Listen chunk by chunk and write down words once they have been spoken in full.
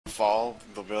fall,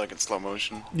 they'll be like in slow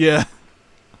motion. Yeah.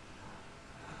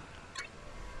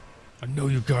 I know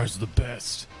you guys are the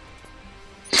best.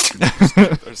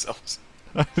 Ourselves.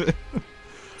 I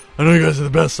know you guys are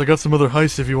the best. I got some other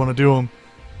heists if you want to do them.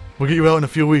 We'll get you out in a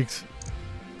few weeks.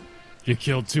 You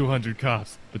killed 200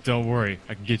 cops, but don't worry,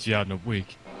 I can get you out in a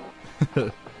week.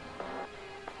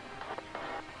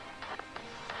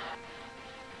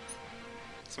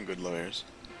 Some good lawyers.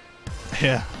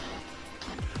 Yeah.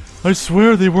 I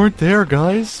swear they weren't there,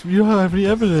 guys. You don't have any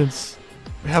evidence.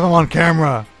 We have them on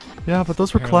camera. Yeah, but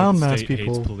those were clown mask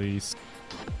people. Police.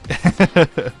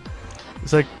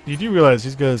 It's like, you do realize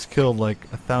these guys killed like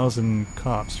 1,000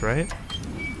 cops, right?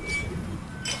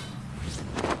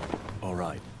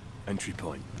 Alright, entry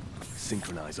point.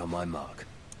 Synchronize on my mark.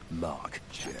 Mark.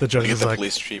 The judge Get is the like,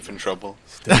 police chief in trouble.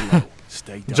 Stay low.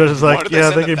 Stay down. the judge is Why like, did yeah,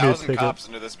 they they send gave me a 1,000 ticket. cops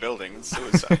into this building? It's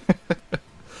suicide.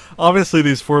 Obviously,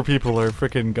 these 4 people are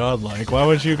freaking godlike. Why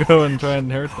would you go and try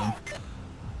and hurt them?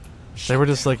 They were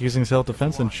just like using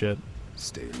self-defense and shit.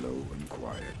 Stay low and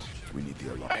quiet. We need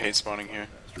the alarm. I hate spawning here.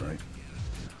 That's right.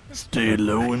 Stay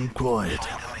low and quiet.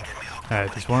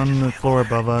 Alright, there's one on the floor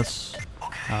above us,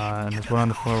 and there's one on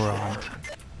the floor we're on.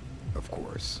 Of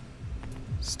course.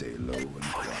 Stay low and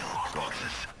quiet.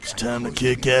 It's time to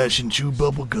kick ass and chew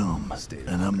bubble gum,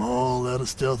 and I'm all out of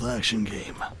stealth action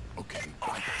game. Okay.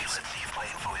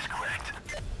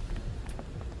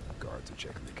 Guards are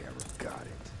checking the camera. Got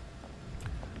it.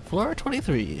 Floor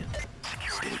 23.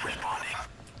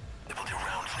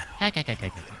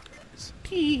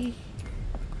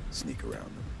 Sneak around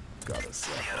them. Got us.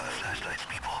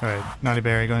 Alright,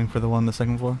 Naughtybear going for the one on the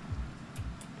second floor.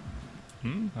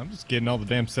 I'm just getting all the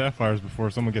damn sapphires before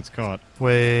someone gets caught.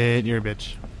 Wait, you're a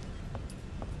bitch.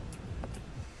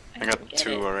 I got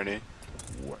 2 already.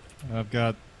 What? I've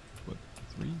got, what,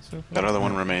 3 so far? That other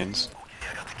one remains.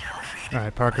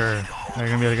 Alright, Parker, are you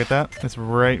gonna be able to get that? It's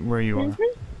right where you are.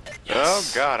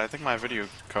 Oh god, I think my video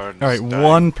card is Alright, dying.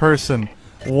 one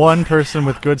person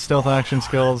with good stealth action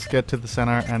skills, get to the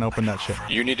center and open that shit.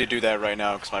 You need to do that right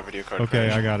now because my video card Okay,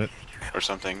 crashed. I got it. Or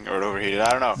something, or it overheated. I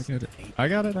don't know. I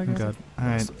got it. Good.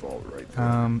 Alright. Right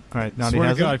Alright, Naughty Swear to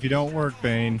has God, it. if you don't work,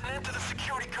 Bane.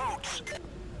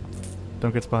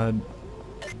 Don't get spotted.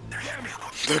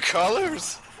 The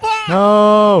colors!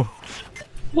 No!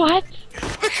 What?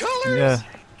 The colors! Yeah.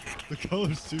 The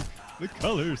colors, too. The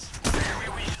colors.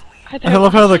 I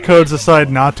love how the codes decide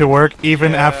not to work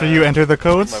even after you enter the My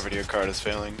codes. video card is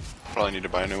failing. Probably need to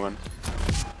buy a new one.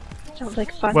 Sounds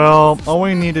like fun. Well, all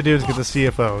we need to do is get the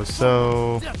CFO,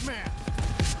 so...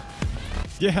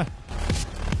 Yeah.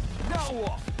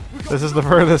 This is the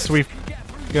furthest we've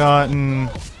gotten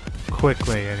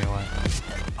quickly, anyway.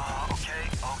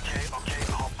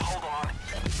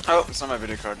 Oh, it's not my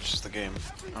video card, it's just the game.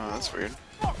 Oh, that's weird.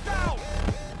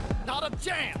 Not a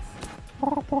chance.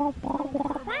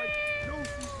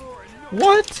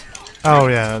 What? Oh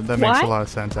yeah, that makes a What? lot of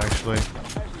sense, actually.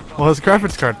 Well, his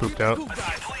graphics card pooped out.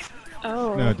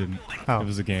 Oh. No, it didn't. Oh. It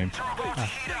was a game.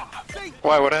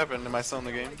 Why, what happened? Am I still in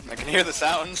the game? I can hear the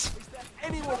sounds.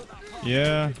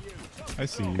 Yeah. I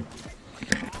see you.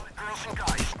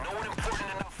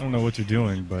 I don't know what you're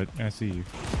doing, but I see you.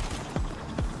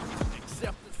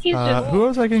 He's just Who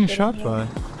was I getting shot by?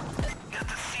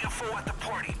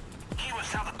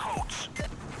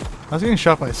 I was getting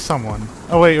shot by someone.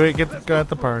 Oh wait, get at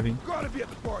the party. Gotta be at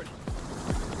the party.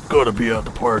 Gotta be at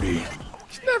the party.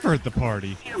 He's never at the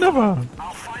party. Never.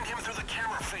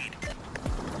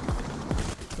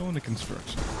 Go into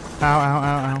construction. Ow, ow,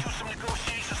 ow, ow.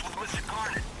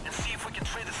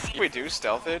 We do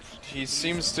stealth it. He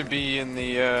seems to be in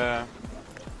the,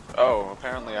 Oh,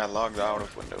 apparently I logged out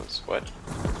of Windows. What?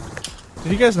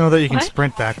 Did you guys know that you can What?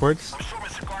 sprint backwards?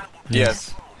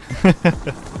 Yes.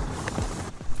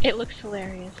 It looks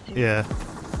hilarious, too. Yeah.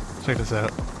 Check this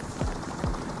out.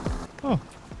 Oh.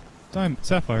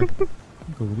 Sapphire.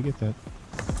 I'm cool to get that.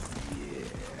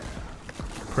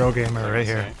 Pro gamer right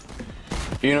here.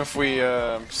 Even if we,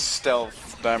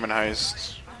 stealth Diamond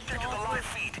Heist,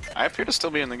 I appear to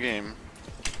still be in the game.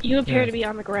 You appear Yeah. to be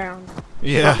on the ground.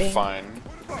 Yeah. Bing. Fine.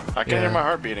 I can Yeah. hear my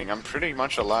heart beating. I'm pretty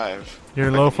much alive. Your I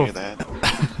can loaf hear of that.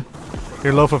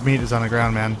 your loaf of meat is on the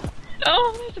ground, man.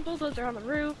 Oh, there's a bulldozer on the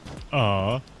roof.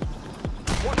 Aw.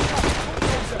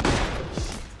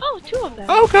 Oh, 2 of them.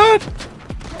 Oh god!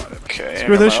 Okay,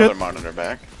 Screw I got this my shit. other monitor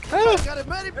back.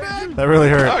 That really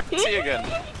hurt. Oh, see you again.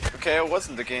 Okay, it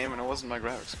wasn't the game and it wasn't my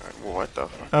graphics card. What the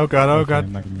fuck? Oh god, oh Okay, I'm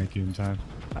god. not gonna make you in time.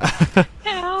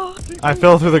 Ow. I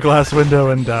fell through the glass window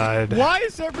and died. Why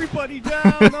is everybody down?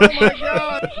 Oh my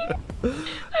God!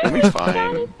 It'll be Shot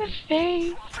fine. in the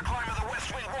face.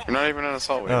 We're not even in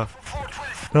assault wave. Oh.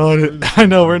 No, I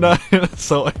know we're not in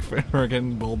assault wave. We're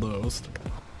getting bulldozed.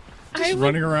 Just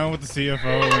running around with the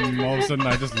CFO, and all of a sudden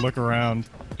I just look around.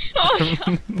 Oh,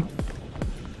 no.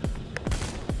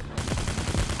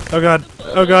 Oh god.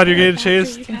 Oh god, you're getting You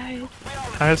chased. guys.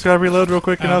 I just gotta reload real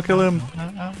quick and I'll kill him.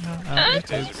 Bulldozer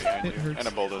behind It you. hurts. And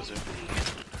a bulldozer.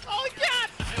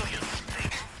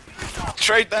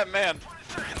 Trade that man!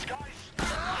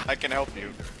 I can help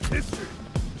you.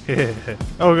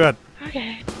 Oh god.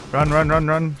 Okay. Run, run, run,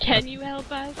 run. Can you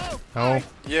help us? Oh.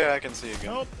 Yeah, I can see you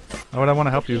again. Why would I want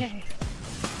to help you? Okay.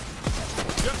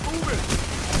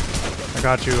 I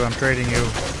got you. I'm trading you.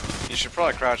 You should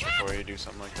probably crouch before you do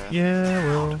something like that. Yeah,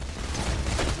 well.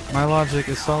 My logic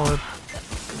is solid.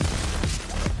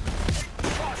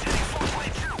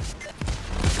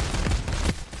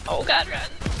 Oh god, run.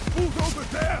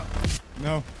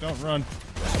 No, don't run.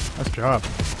 Nice job.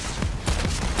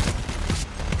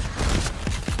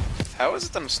 How is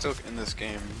it that I'm still in this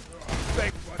game?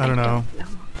 I don't know.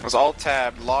 I was all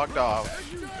tabbed, logged off.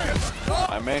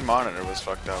 My main monitor was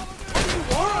fucked up.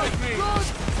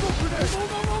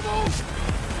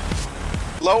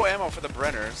 Low ammo for the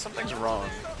Brenner. Something's wrong.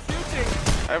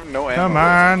 I have no ammo. Come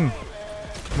on.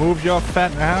 Move your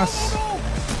fat ass.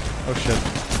 Oh shit.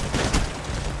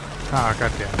 Ah,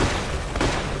 goddamn.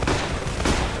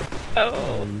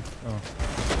 Oh.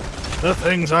 The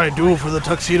things I do for the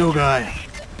tuxedo guy.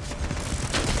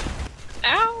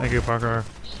 Ow. Thank you, Parker.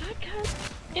 Shotgun.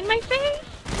 In my face.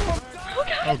 Oh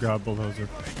god. Oh god, bulldozer.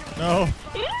 No.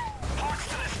 Yeah.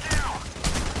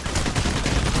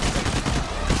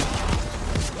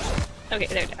 Okay,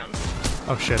 they're down.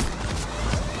 Oh shit.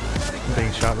 I'm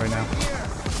being shot right now.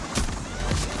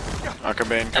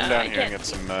 Naughtybear, come down I here and can't get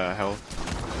some health.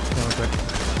 Hold on a sec.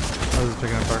 I was just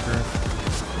picking up Parker.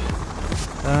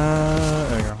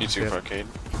 There you go. You too, Yep. Arcade.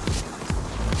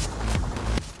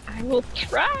 I will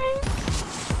try.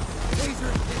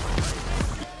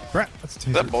 Crap, that's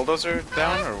Is that bulldozer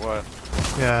down or what?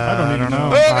 Yeah, I don't even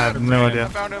know. I have no I idea.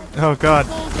 found him. Oh god.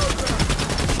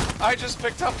 I just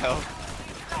picked up health.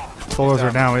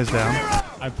 Bulldozer now is down.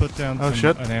 I put down Oh,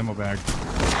 shit. an ammo bag.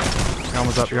 You're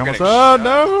almost up. You're You're almost getting up. shot.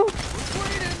 No!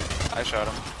 I shot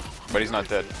him. But he's not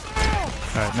dead.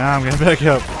 Alright, now I'm getting back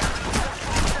up.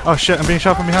 Oh shit, I'm being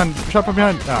shot from behind. Shot from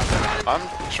behind. Ah, damn it.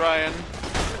 I'm trying.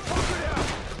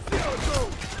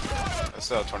 I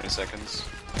still have 20 seconds.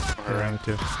 I ran it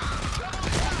too.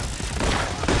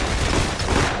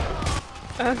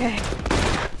 Okay.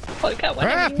 Oh, I got one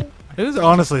Crap. of you. It is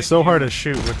honestly so hard to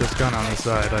shoot with this gun on the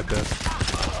side like this.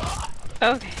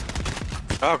 Okay.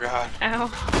 Oh god. Ow.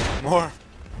 More.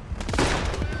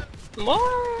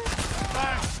 More.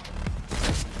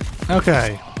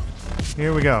 Okay.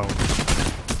 Here we go.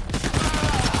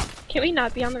 Can we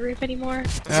not be on the roof anymore?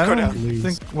 Let's go down.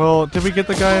 think. Well, did we get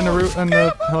the guy in the in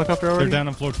the helicopter already? They're down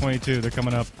on floor 22. They're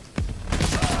coming up.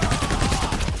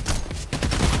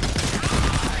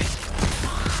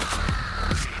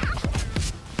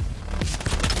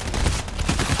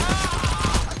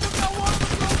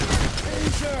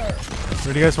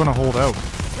 Where do you guys want to hold out?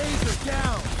 Taser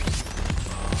down.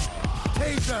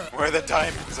 Taser. Where the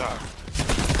diamonds are.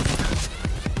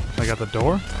 Like at the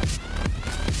door?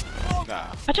 Nah.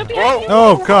 Watch out behind you.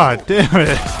 Oh god damn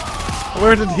it!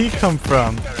 Where did he come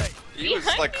from? He was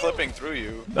like clipping through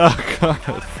you. Oh god.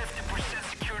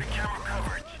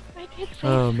 I did say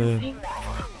Oh, man. something.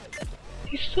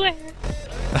 I swear.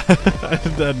 I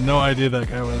had no idea that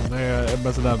guy was there. I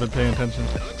must have not been paying attention.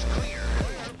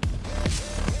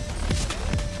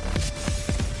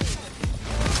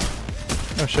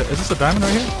 Oh shit, is this a diamond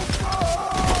right here?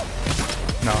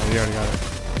 No, we already got it.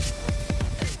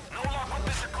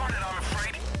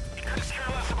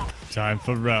 Time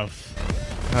for rough.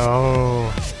 Oh.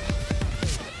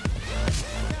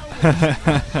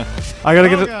 I gotta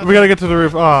get. God. We gotta get to the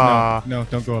roof. Ah. No,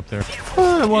 don't go up there.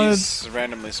 I wanted. He's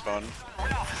randomly spawned.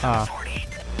 Ah.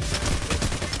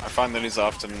 I find that he's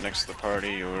often next to the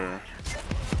party or...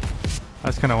 I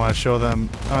just kind of want to show them.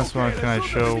 I just want to kind of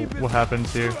show what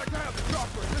happens here.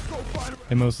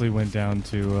 They mostly went down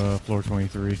to floor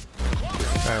 23.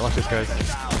 Alright, watch this, guys.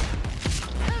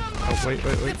 Oh, wait.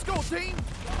 Let's go, team.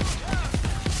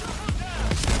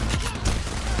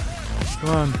 Come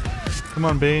on. Come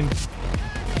on, Bane.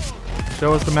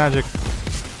 Show us the magic.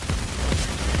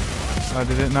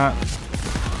 Did it not?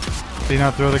 Did he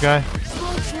not throw the guy?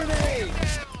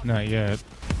 Not yet.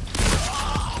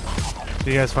 Did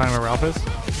you guys find where Ralph is?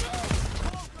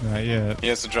 Not yet. He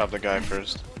has to drop the guy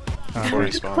first. Oh, Before he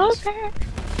okay. spawns. Closer.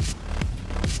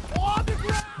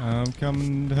 I'm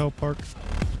coming to help Park.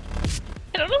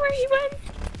 I don't know where he went.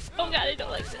 Oh god, I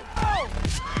don't like this.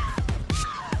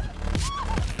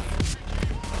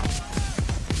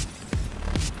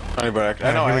 Naughtybear, I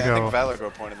Yeah, know, here I we think go.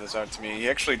 Valago pointed this out to me. He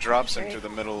actually drops into the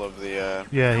middle of the,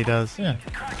 Yeah, he does. Yeah.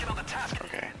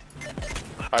 Okay.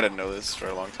 I didn't know this for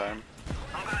a long time.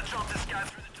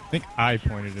 I think I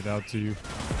pointed it out to you.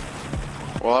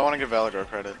 Well, I want to give Valago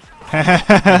credit.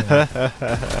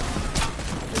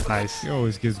 Nice. He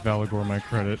always gives Valagor my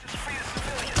credit.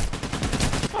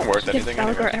 Not worth Give anything Valgor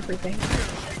anyway. everything.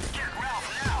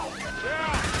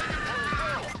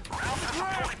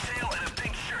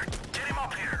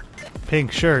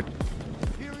 Pink shirt.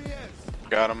 Here he is.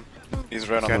 Got him. He's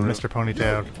right on Got the roof. Mr.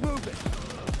 Ponytail. Move it.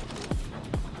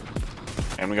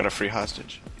 And we got a free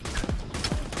hostage.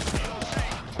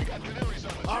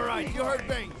 All right, you heard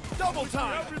Bane. Double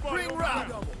time. Bring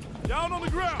round. Down on the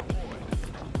ground.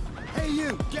 Hey,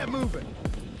 you, get moving.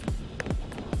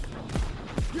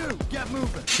 You, get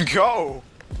moving. Go!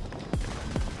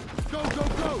 Go, go,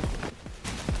 go.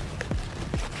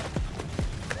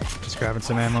 Just grabbing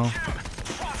some ammo.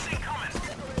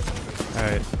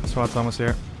 Alright, SWAT's almost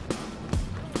here.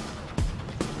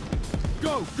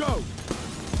 Go, go.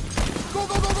 Go,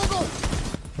 go, go, go, go.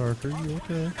 Parker, you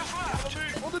okay?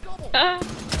 On the double. Yeah.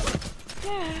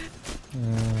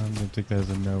 I'm gonna take that as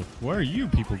a no. Where are you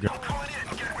people going?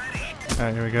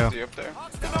 Alright, here we go. Is he up there?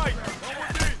 Tonight.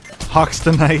 Hawks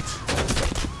tonight.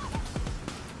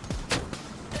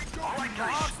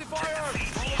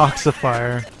 Hawks of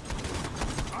fire.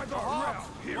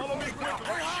 Follow me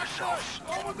quickly.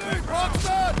 Follow me.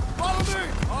 Rockstead, follow me.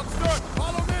 Rockstead,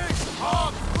 follow me.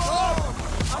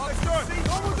 Rockstead,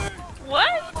 follow me.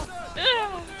 What?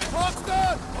 Ugh.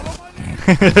 Rockstead, follow my name.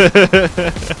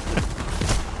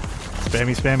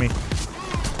 Spammy, spammy.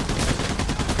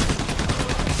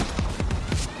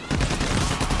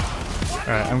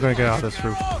 Alright, I'm gonna get out this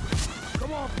roof.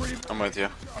 Come on, pretty. I'm with you.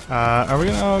 Are we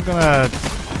gonna...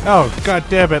 Oh, god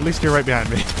damn it, at least you're right behind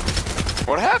me.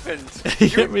 What happened? He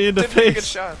hit me in the didn't even get face.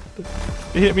 shot.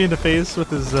 He hit me in the face with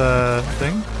his,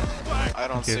 thing. I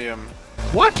don't you. see him.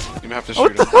 What? You have to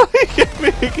What shoot the him. hell? He hit me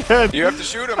again! You have to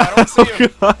shoot him. I don't see Oh him.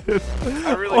 god!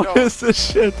 I really What don't. is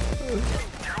this shit?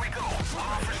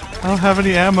 I don't have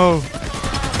any ammo.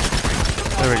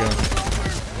 There we go.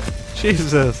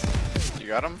 Jesus. You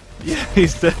got him? Yeah,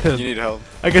 he's dead. You need help.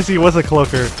 I guess he was a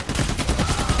cloaker.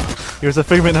 He was a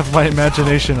figment of my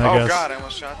imagination, I Oh guess. god, I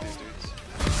almost shot these dudes.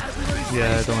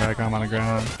 Yeah, don't worry, I got him on the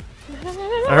ground.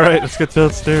 Alright, let's get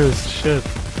downstairs. Shit.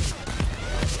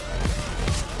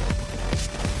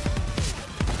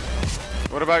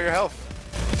 What about your health?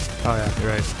 Oh yeah,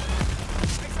 you're right.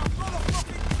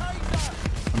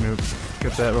 Let me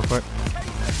get that real quick.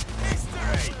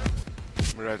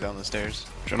 We're right down the stairs.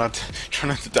 Try not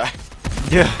to die.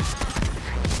 Yeah.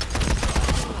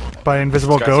 By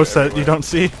invisible These guys are ghosts that you everywhere. don't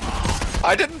see.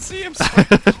 I didn't see him.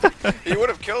 He would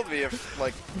have killed me if,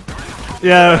 like.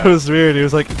 Yeah, it was weird. He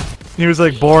was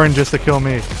like born just to kill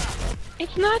me.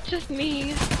 It's not just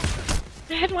me.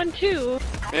 I had one too.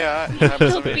 Yeah, it Still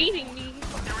happens to me. beating me.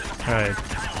 Alright.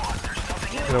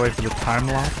 Gotta wait for the time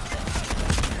lock.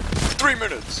 3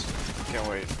 minutes. Can't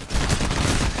wait.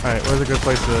 Alright, where's a good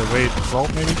place to wait?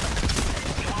 Vault maybe?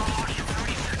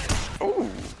 Ooh,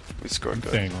 we scored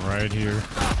good. Thing right here.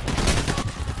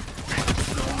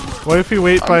 What if we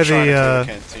wait I'm by trying to the, kill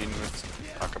the canteen with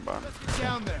Akaban.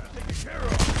 Down there.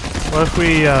 what if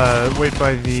we, wait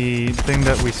by the thing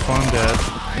that we spawned at?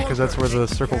 Because that's where the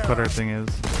circle cutter thing is.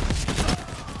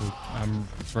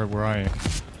 It's right where I am.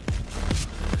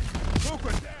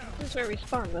 This is where we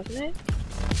spawned, wasn't it?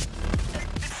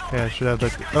 Yeah, I should have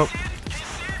the, oh,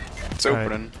 It's Alright.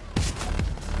 opening.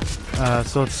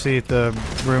 so let's see if the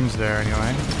room's there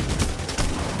anyway.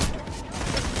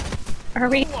 Are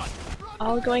we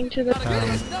all going to the...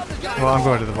 Well, I'm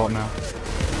going to the vault now.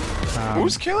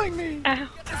 Who's killing me? Ow.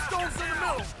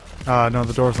 No,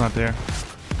 the door's not there.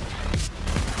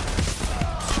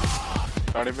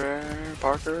 Naughtybear,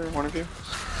 Parker, one of you?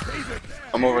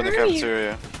 I'm over in the Where are you?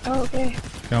 cafeteria. Oh, okay.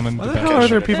 Coming. Why to the back. hell are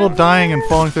there people dying and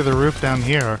falling through the roof down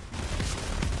here?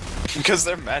 Because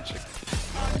they're magic.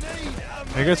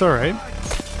 Are you guys alright?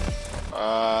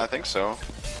 I think so.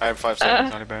 I have 5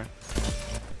 seconds, Naughtybear.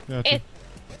 Gotcha. It...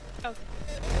 Oh.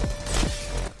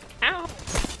 Ow.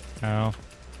 Ow.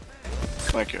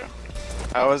 Thank you.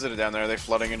 How is it down there? Are they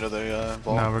flooding into the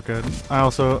vault? No, we're good. I'm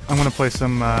gonna place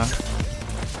some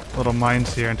little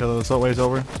mines here until the assault wave's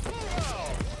over.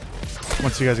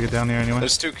 Once you guys get down there anyway.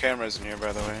 There's 2 cameras in here,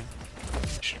 by the way. You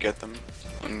should get them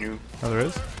when you Oh, there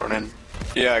is? run in.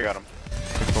 Yeah, I got them.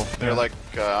 Okay, cool. They're Yeah. like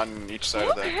on each side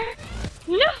of that.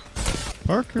 No!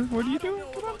 Parker, what are you doing?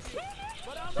 Come on.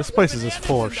 This place is just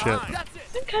full of shit.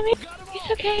 I'm coming.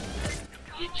 It's okay.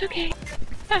 It's okay.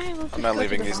 I will just I'm not go to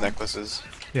leaving the these vault. necklaces.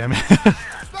 Yeah, man.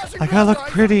 I gotta look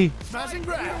pretty. Smash and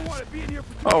grab.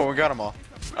 Oh, we got them all.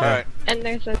 Yeah. Alright. And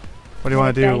there's a. What do you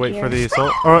want to do? Back Wait here. for the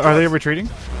assault? Or are they retreating?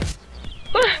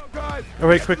 Oh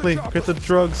wait, quickly, get the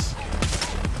drugs.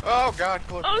 Oh god,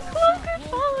 Cloak. Oh, Cloaker,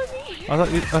 follow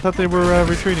me. I thought they were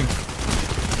retreating.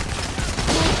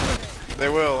 They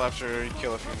will after you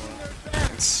kill a few more.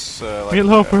 It's like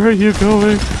Meatloaf, where are you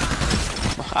going?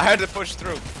 I had to push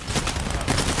through.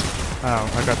 Oh,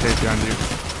 I got tape behind you.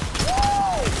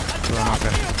 So I'm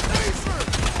okay.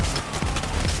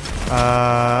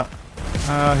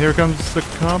 Here comes the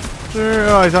copter.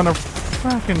 Oh, he's on the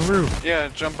fucking roof. Yeah,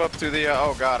 jump up to the.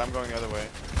 Oh god, I'm going the other way.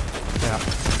 Yeah.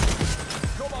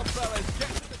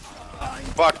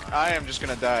 Fuck, I am just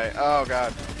gonna die. Oh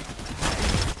god.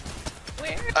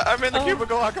 Where? I'm in the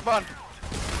cubicle, come on.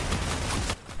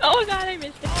 Oh god, I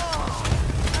missed it.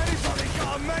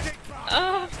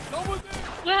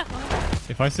 That one.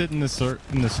 If I sit in the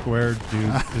square,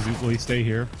 will he stay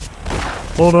here?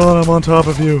 Hold on, I'm on top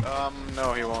of you.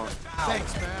 No, he won't.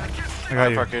 Thanks, man. I got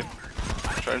you. Parkade.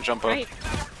 Try to jump up. Right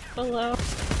below.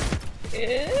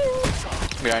 Ew.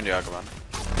 Behind you, Akaban.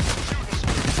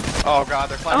 Oh god,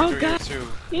 they're climbing through God. here too.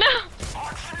 No.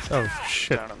 Oh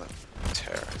shit. Down on the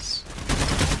terrace.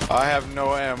 I have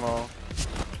no ammo.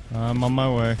 I'm on my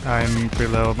way. I'm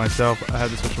pretty low myself. I had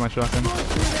to switch to my shotgun.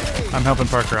 I'm helping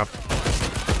Parker up.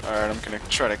 Alright, I'm gonna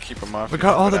try to keep him off. We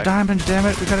got all but the diamonds, damn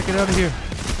it. We gotta get out of here.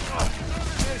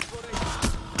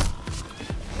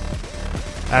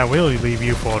 I will leave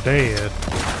you for dead. No,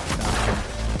 I'm kidding.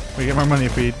 We get more money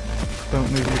if we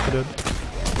don't leave you for dead.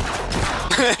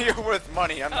 You're worth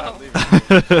money, I'm not leaving.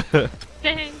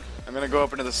 Dang. I'm gonna go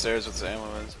up into the stairs with the ammo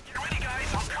is.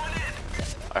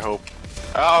 I hope.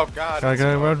 Oh god. Gotta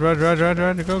go, run, go,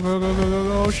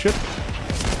 oh shit.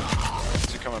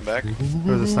 Is he coming back?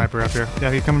 There's a sniper up here. Yeah,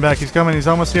 he's coming back, he's coming, he's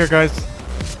almost here, guys.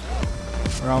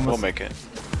 We're almost. We'll make it.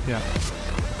 Yeah.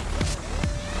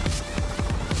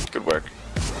 Good work.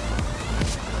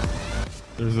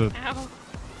 There's a Ow.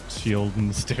 shield in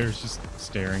the stairs just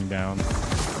staring down.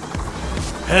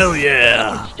 Hell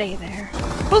yeah! Stay there.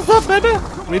 What's up, baby?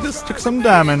 We just took some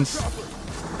diamonds.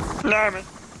 Diamond.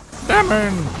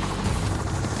 Diamond!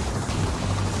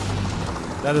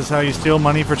 That is how you steal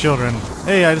money for children.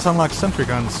 Hey, I just unlocked sentry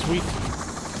guns. Sweet.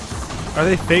 Are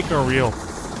they fake or real?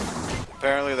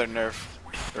 Apparently they're nerf.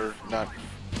 They're not.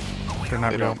 They're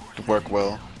not They real. don't work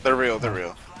well. They're real. They're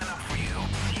real.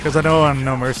 Because I know on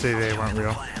No Mercy they weren't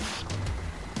real.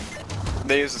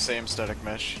 They use the same static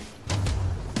mesh.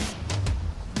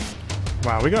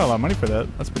 Wow, we got a lot of money for that.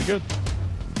 That's pretty good.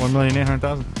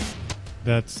 1,800,000.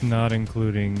 That's not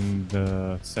including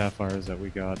the sapphires that we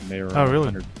got, and they were Oh, really?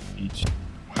 100 each.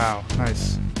 Wow,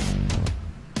 nice.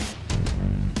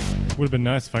 Would have been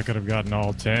nice if I could have gotten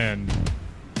all 10.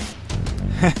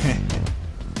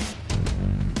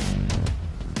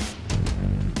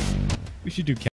 We should do